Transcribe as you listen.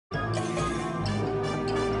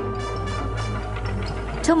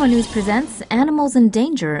TomoNews presents Animals in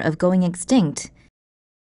Danger of Going Extinct.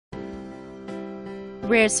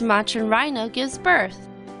 Rare Sumatran rhino gives birth.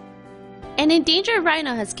 An endangered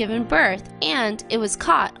rhino has given birth, and it was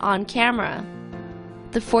caught on camera.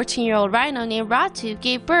 The 14-year-old rhino named Ratu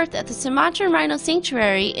gave birth at the Sumatran Rhino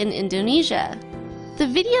Sanctuary in Indonesia. The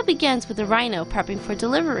video begins with the rhino prepping for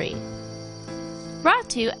delivery.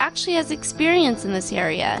 Ratu actually has experience in this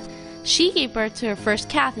area. She gave birth to her first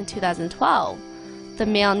calf in 2012. The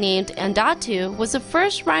male, named Andatu, was the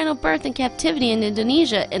first rhino birth in captivity in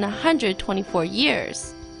Indonesia in 124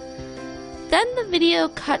 years. Then the video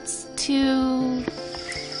cuts to...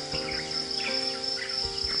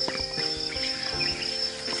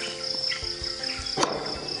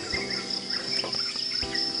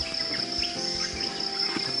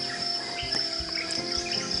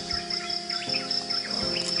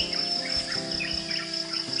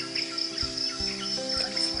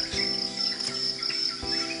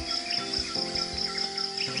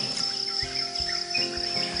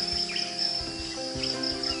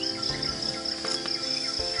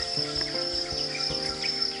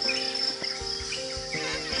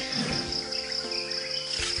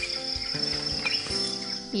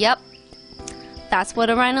 Yep, that's what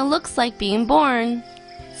a rhino looks like being born.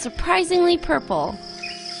 Surprisingly purple.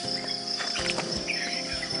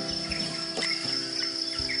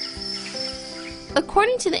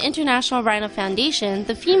 According to the International Rhino Foundation,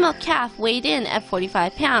 the female calf weighed in at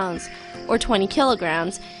 45 pounds, or 20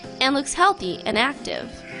 kilograms, and looks healthy and active.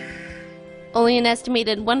 Only an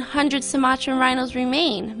estimated 100 Sumatran rhinos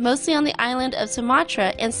remain, mostly on the island of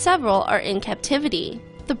Sumatra, and several are in captivity.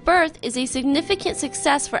 The birth is a significant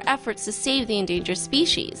success for efforts to save the endangered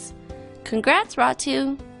species. Congrats,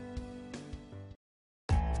 Ratu!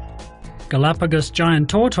 Galapagos giant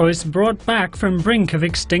tortoise brought back from brink of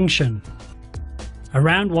extinction.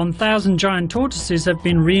 Around 1,000 giant tortoises have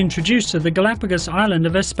been reintroduced to the Galapagos island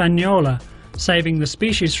of Espanola, saving the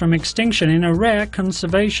species from extinction in a rare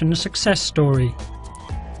conservation success story.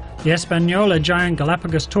 The Espanola giant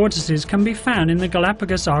Galapagos tortoises can be found in the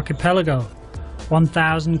Galapagos archipelago,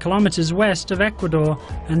 1,000 kilometers west of Ecuador,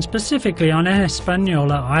 and specifically on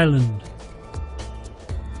Espanola Island.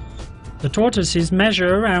 The tortoises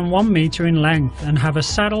measure around 1 meter in length and have a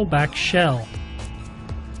saddleback shell.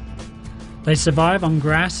 They survive on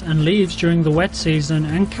grass and leaves during the wet season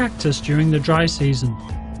and cactus during the dry season.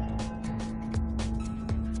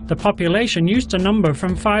 The population used to number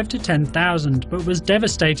from 5 to 10,000, but was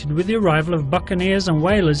devastated with the arrival of buccaneers and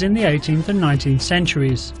whalers in the 18th and 19th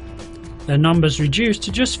centuries. Their numbers reduced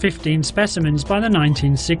to just 15 specimens by the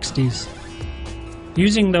 1960s.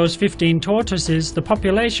 Using those 15 tortoises, the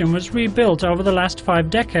population was rebuilt over the last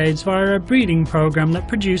 5 decades via a breeding program that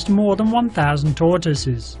produced more than 1,000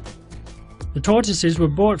 tortoises. The tortoises were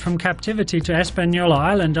brought from captivity to Espanola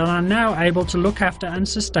Island and are now able to look after and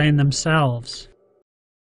sustain themselves.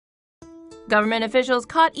 Government officials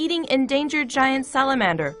caught eating endangered giant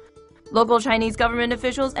salamander. Local Chinese government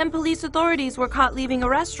officials and police authorities were caught leaving a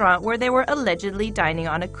restaurant where they were allegedly dining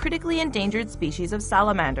on a critically endangered species of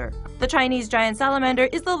salamander. The Chinese giant salamander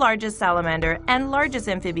is the largest salamander and largest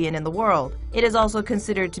amphibian in the world. It is also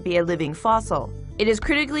considered to be a living fossil. It is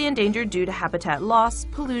critically endangered due to habitat loss,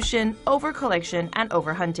 pollution, overcollection, and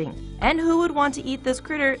overhunting. And who would want to eat this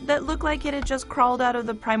critter that looked like it had just crawled out of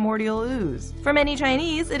the primordial ooze? For many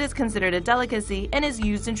Chinese, it is considered a delicacy and is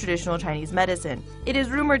used in traditional Chinese medicine. It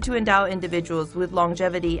is rumored to endow individuals with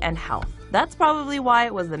longevity and health. That's probably why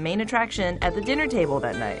it was the main attraction at the dinner table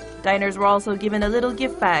that night. Diners were also given a little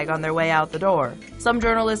gift bag on their way out the door. Some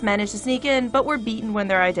journalists managed to sneak in, but were beaten when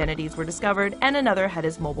their identities were discovered, and another had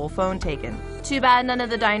his mobile phone taken. Too bad none of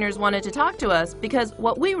the diners wanted to talk to us, because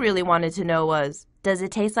what we really wanted to know was, does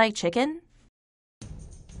it taste like chicken?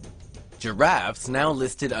 Giraffes now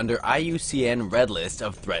listed under IUCN Red List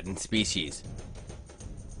of Threatened Species.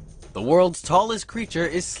 The world's tallest creature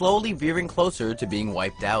is slowly veering closer to being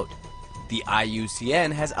wiped out. The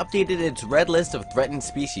IUCN has updated its Red List of Threatened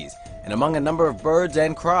Species, and among a number of birds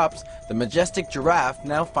and crops, the majestic giraffe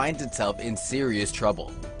now finds itself in serious trouble.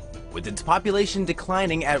 With its population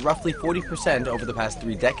declining at roughly 40% over the past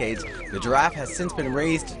 3 decades, the giraffe has since been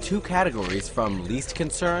raised to 2 categories from least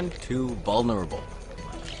concerned to vulnerable.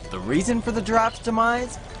 The reason for the giraffe's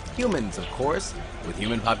demise? Humans, of course. With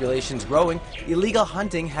human populations growing, illegal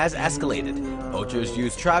hunting has escalated. Poachers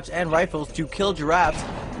use traps and rifles to kill giraffes,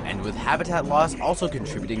 and with habitat loss also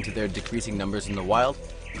contributing to their decreasing numbers in the wild,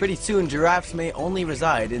 pretty soon giraffes may only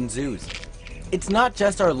reside in zoos. It's not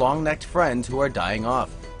just our long-necked friends who are dying off.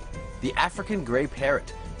 The African gray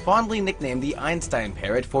parrot, fondly nicknamed the Einstein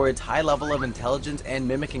parrot for its high level of intelligence and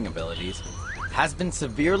mimicking abilities, has been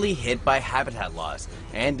severely hit by habitat loss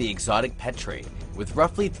and the exotic pet trade. With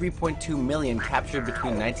roughly 3.2 million captured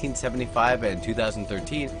between 1975 and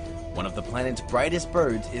 2013, one of the planet's brightest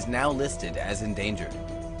birds is now listed as endangered.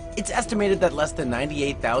 It's estimated that less than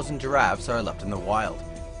 98,000 giraffes are left in the wild.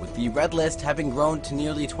 With the red list having grown to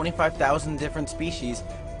nearly 25,000 different species,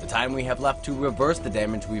 the time we have left to reverse the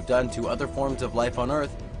damage we've done to other forms of life on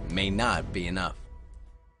Earth may not be enough.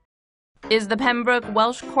 Is the Pembroke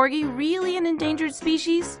Welsh Corgi really an endangered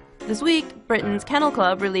species? This week, Britain's Kennel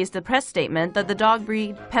Club released a press statement that the dog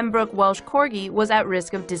breed Pembroke Welsh Corgi was at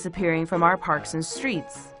risk of disappearing from our parks and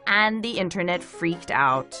streets. And the internet freaked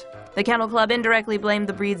out. The Kennel Club indirectly blamed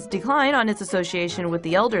the breed's decline on its association with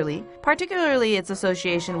the elderly, particularly its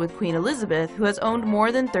association with Queen Elizabeth, who has owned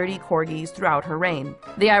more than 30 corgis throughout her reign.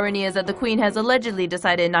 The irony is that the Queen has allegedly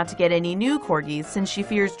decided not to get any new corgis since she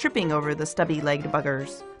fears tripping over the stubby-legged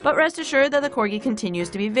buggers. But rest assured that the corgi continues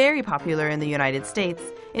to be very popular in the United States.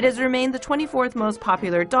 It has remained the 24th most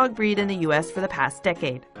popular dog breed in the US for the past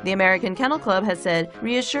decade. The American Kennel Club has said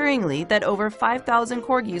reassuringly that over 5,000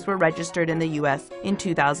 corgis were registered in the US in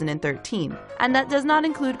 2013, and that does not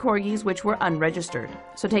include corgis which were unregistered.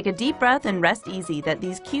 So take a deep breath and rest easy that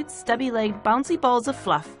these cute stubby-legged bouncy balls of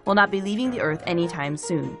fluff will not be leaving the earth anytime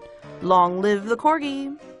soon. Long live the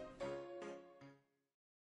corgi!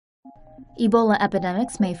 Ebola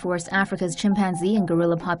epidemics may force Africa's chimpanzee and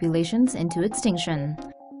gorilla populations into extinction.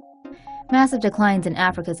 Massive declines in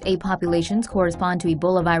Africa's ape populations correspond to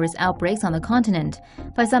Ebola virus outbreaks on the continent.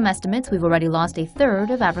 By some estimates, we've already lost a third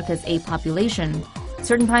of Africa's ape population.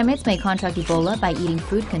 Certain primates may contract Ebola by eating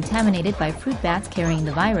fruit contaminated by fruit bats carrying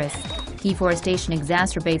the virus. Deforestation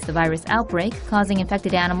exacerbates the virus outbreak, causing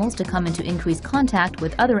infected animals to come into increased contact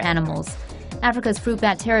with other animals. Africa's fruit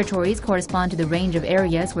bat territories correspond to the range of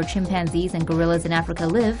areas where chimpanzees and gorillas in Africa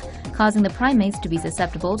live, causing the primates to be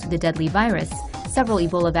susceptible to the deadly virus. Several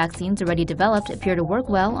Ebola vaccines already developed appear to work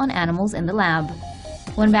well on animals in the lab.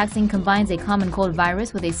 One vaccine combines a common cold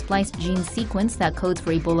virus with a spliced gene sequence that codes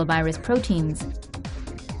for Ebola virus proteins.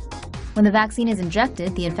 When the vaccine is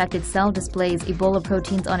injected, the infected cell displays Ebola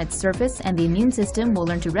proteins on its surface, and the immune system will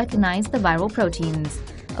learn to recognize the viral proteins.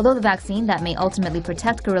 Although the vaccine that may ultimately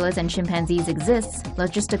protect gorillas and chimpanzees exists,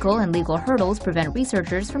 logistical and legal hurdles prevent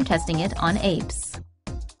researchers from testing it on apes.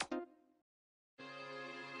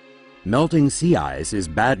 Melting sea ice is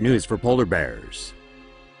bad news for polar bears.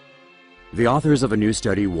 The authors of a new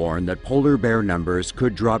study warn that polar bear numbers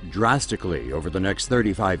could drop drastically over the next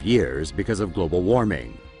 35 years because of global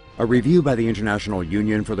warming. A review by the International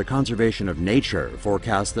Union for the Conservation of Nature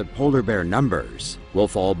forecasts that polar bear numbers will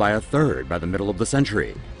fall by a third by the middle of the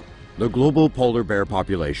century. The global polar bear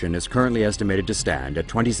population is currently estimated to stand at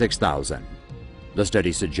 26,000. The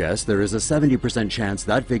study suggests there is a 70% chance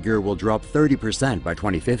that figure will drop 30% by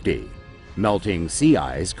 2050. Melting sea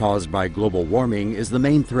ice caused by global warming is the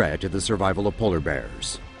main threat to the survival of polar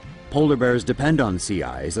bears. Polar bears depend on sea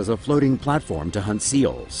ice as a floating platform to hunt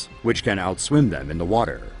seals, which can outswim them in the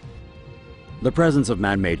water. The presence of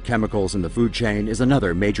man-made chemicals in the food chain is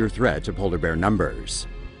another major threat to polar bear numbers.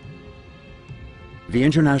 The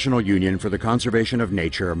International Union for the Conservation of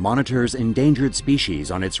Nature monitors endangered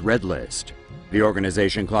species on its red list. The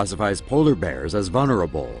organization classifies polar bears as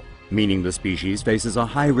vulnerable, meaning the species faces a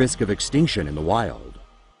high risk of extinction in the wild.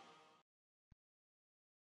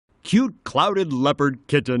 Cute clouded leopard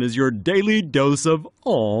kitten is your daily dose of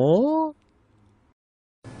aww.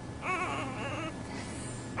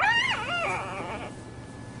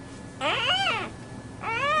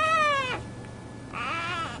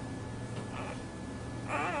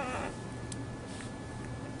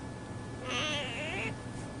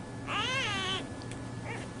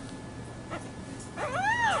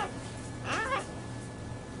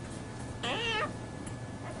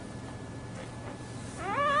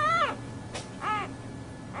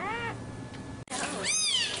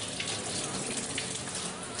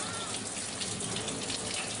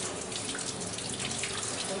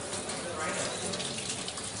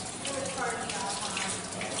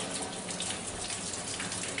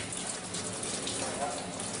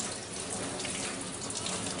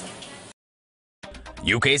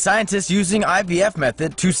 UK scientists using IVF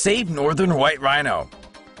method to save northern white rhino.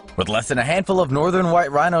 With less than a handful of northern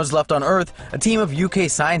white rhinos left on Earth, a team of UK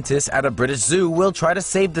scientists at a British zoo will try to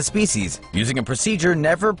save the species using a procedure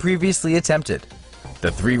never previously attempted.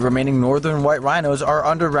 The 3 remaining northern white rhinos are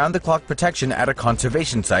under round-the-clock protection at a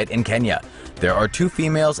conservation site in Kenya. There are 2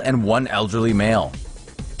 females and 1 elderly male.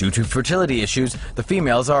 Due to fertility issues, the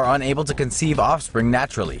females are unable to conceive offspring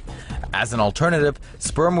naturally. As an alternative,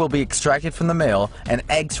 sperm will be extracted from the male and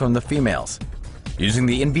eggs from the females. Using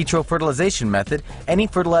the in vitro fertilization method, any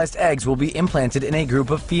fertilized eggs will be implanted in a group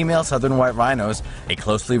of female southern white rhinos, a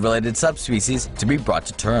closely related subspecies, to be brought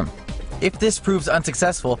to term. If this proves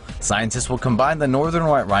unsuccessful, scientists will combine the northern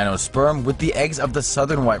white rhino's sperm with the eggs of the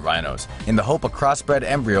southern white rhinos, in the hope a crossbred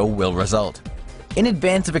embryo will result. In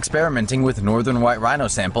advance of experimenting with northern white rhino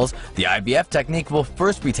samples, the IVF technique will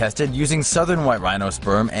first be tested using southern white rhino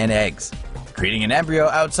sperm and eggs. Creating an embryo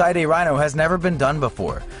outside a rhino has never been done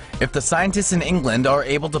before. If the scientists in England are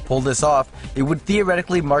able to pull this off, it would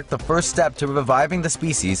theoretically mark the first step to reviving the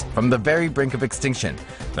species from the very brink of extinction.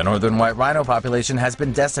 The northern white rhino population has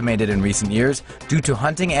been decimated in recent years due to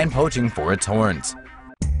hunting and poaching for its horns.